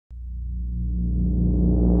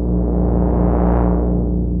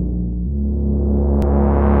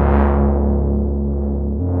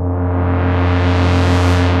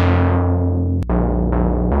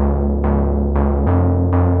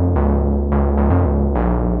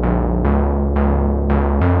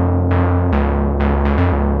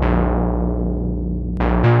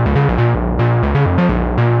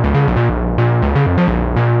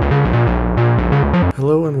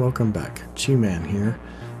G-Man here.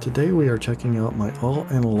 Today we are checking out my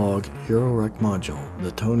all-analog Eurorack module,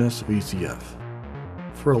 the Tonus VCF.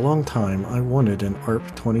 For a long time I wanted an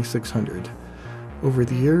ARP 2600. Over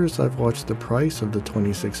the years I've watched the price of the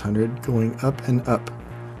 2600 going up and up.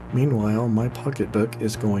 Meanwhile my pocketbook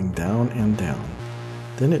is going down and down.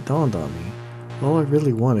 Then it dawned on me, all I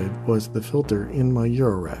really wanted was the filter in my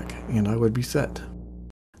Eurorack and I would be set.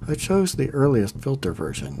 I chose the earliest filter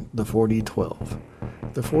version, the 4012.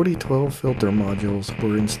 The 4012 filter modules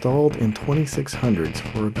were installed in 2600s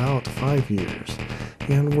for about 5 years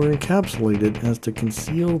and were encapsulated as to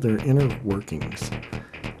conceal their inner workings.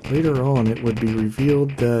 Later on it would be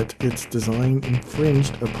revealed that its design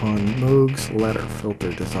infringed upon Moog's ladder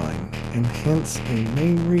filter design, and hence a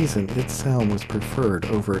main reason its sound was preferred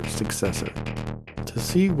over its successor. To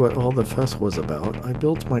see what all the fuss was about, I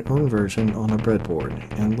built my own version on a breadboard,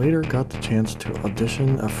 and later got the chance to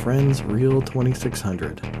audition a friend's real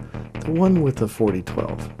 2600, the one with the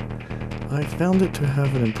 4012. I found it to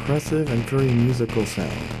have an impressive and very musical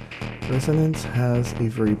sound. Resonance has a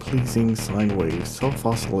very pleasing sine wave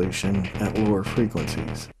self-oscillation at lower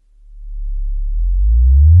frequencies.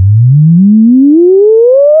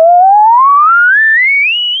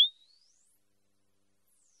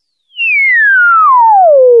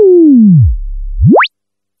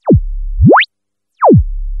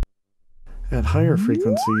 At higher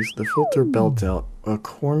frequencies, the filter belts out a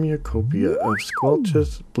cornucopia of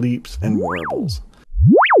squelches, bleeps, and warbles.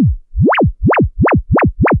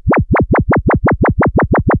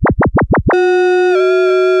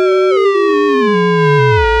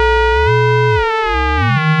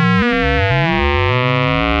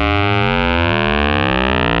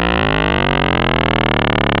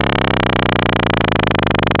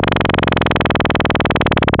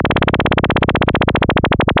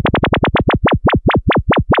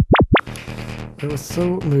 I was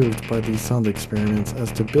so moved by these sound experiments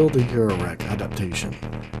as to build a Eurorack adaptation.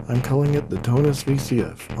 I'm calling it the Tonus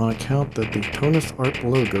VCF on account that the Tonus ARP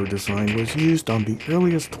logo design was used on the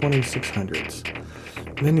earliest 2600s.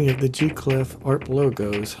 Many of the G-Clef ARP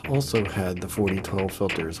logos also had the 4012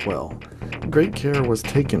 filter as well. Great care was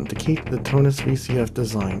taken to keep the Tonus VCF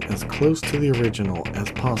design as close to the original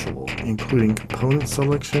as possible, including component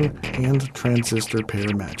selection and transistor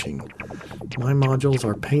pair matching. My modules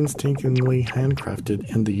are painstakingly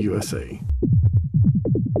handcrafted in the USA.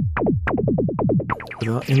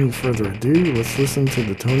 Without any further ado, let's listen to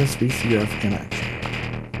the Tonus VCF in action.